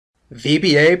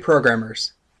VBA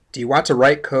programmers, do you want to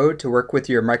write code to work with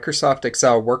your Microsoft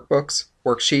Excel workbooks,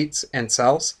 worksheets, and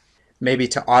cells? Maybe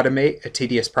to automate a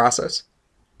tedious process?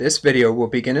 This video will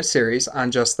begin a series on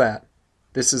just that.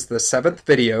 This is the 7th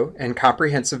video in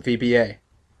Comprehensive VBA.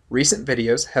 Recent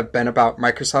videos have been about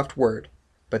Microsoft Word,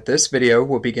 but this video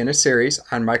will begin a series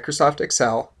on Microsoft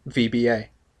Excel VBA.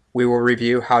 We will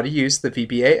review how to use the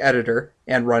VBA Editor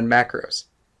and run macros.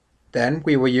 Then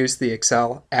we will use the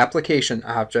Excel application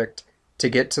object to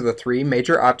get to the 3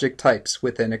 major object types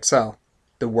within Excel: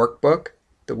 the workbook,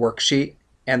 the worksheet,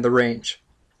 and the range.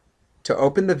 To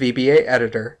open the VBA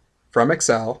Editor from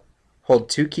Excel, hold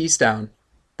 2 keys down,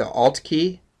 the Alt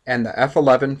key and the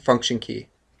F11 function key.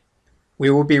 We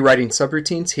will be writing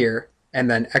subroutines here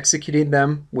and then executing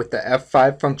them with the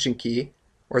F5 function key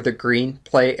or the green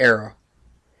play arrow.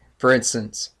 For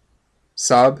instance,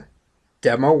 sub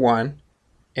demo1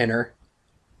 enter.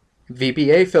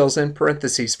 VBA fills in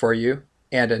parentheses for you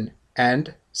and an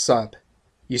end sub.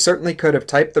 You certainly could have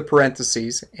typed the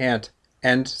parentheses and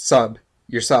end sub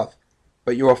yourself,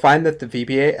 but you will find that the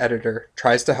VBA Editor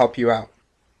tries to help you out.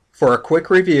 For a quick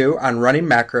review on running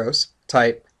macros,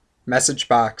 type message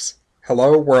box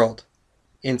hello world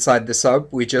inside the sub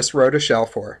we just wrote a shell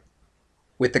for.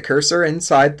 With the cursor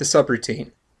inside the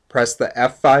subroutine, press the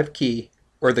F5 key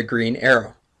or the green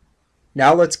arrow.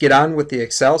 Now let's get on with the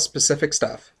Excel specific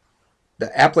stuff.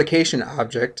 The application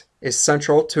object is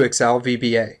central to Excel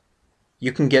VBA.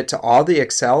 You can get to all the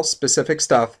Excel specific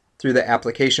stuff through the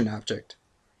application object,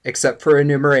 except for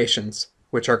enumerations,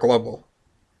 which are global.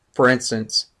 For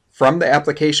instance, from the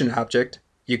application object,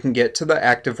 you can get to the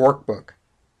active workbook.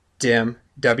 Dim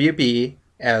WB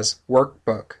as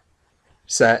workbook.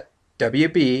 Set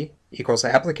WB equals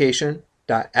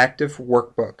application.active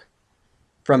workbook.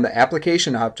 From the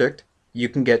application object, you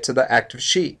can get to the active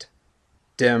sheet.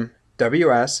 Dim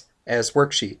WS as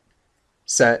worksheet.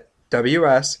 Set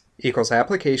WS equals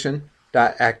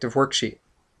application.active worksheet.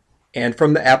 And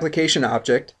from the application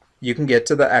object, you can get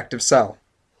to the active cell.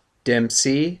 Dim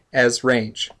C as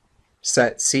range.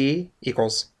 Set C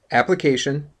equals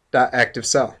application.active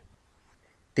cell.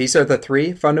 These are the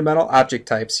 3 fundamental object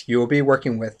types you will be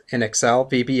working with in Excel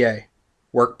VBA: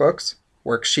 workbooks,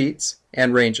 worksheets,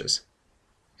 and ranges.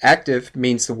 Active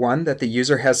means the one that the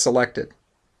user has selected.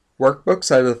 Workbooks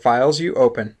are the files you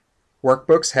open.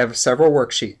 Workbooks have several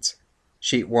worksheets,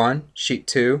 sheet 1, sheet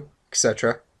 2,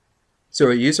 etc.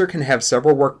 So a user can have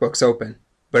several workbooks open,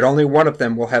 but only one of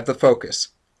them will have the focus.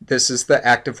 This is the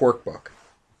active workbook.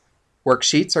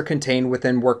 Worksheets are contained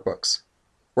within workbooks.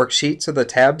 Worksheets are the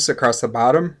tabs across the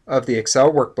bottom of the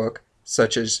Excel workbook,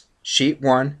 such as sheet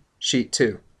 1, sheet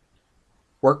 2.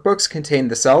 Workbooks contain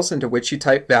the cells into which you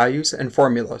type values and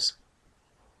formulas.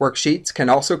 Worksheets can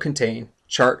also contain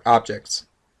chart objects.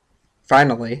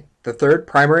 Finally, the 3rd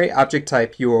primary object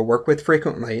type you will work with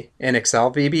frequently in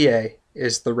Excel VBA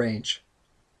is the range.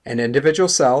 An individual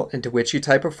cell into which you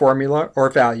type a formula or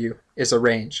value is a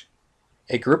range.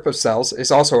 A group of cells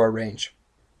is also a range.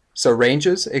 So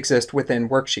ranges exist within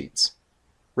worksheets.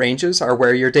 Ranges are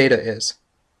where your data is.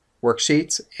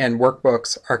 Worksheets and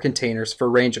workbooks are containers for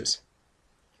ranges.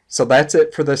 So that's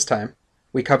it for this time.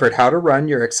 We covered how to run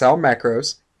your Excel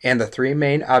macros and the 3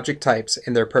 main object types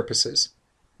and their purposes: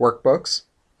 workbooks,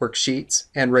 worksheets,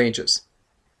 and ranges.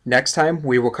 Next time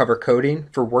we will cover coding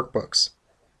for workbooks.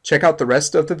 Check out the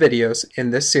rest of the videos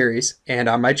in this series and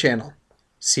on my channel,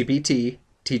 CBT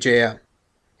TJM.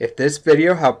 If this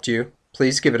video helped you,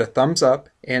 please give it a thumbs up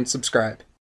and subscribe.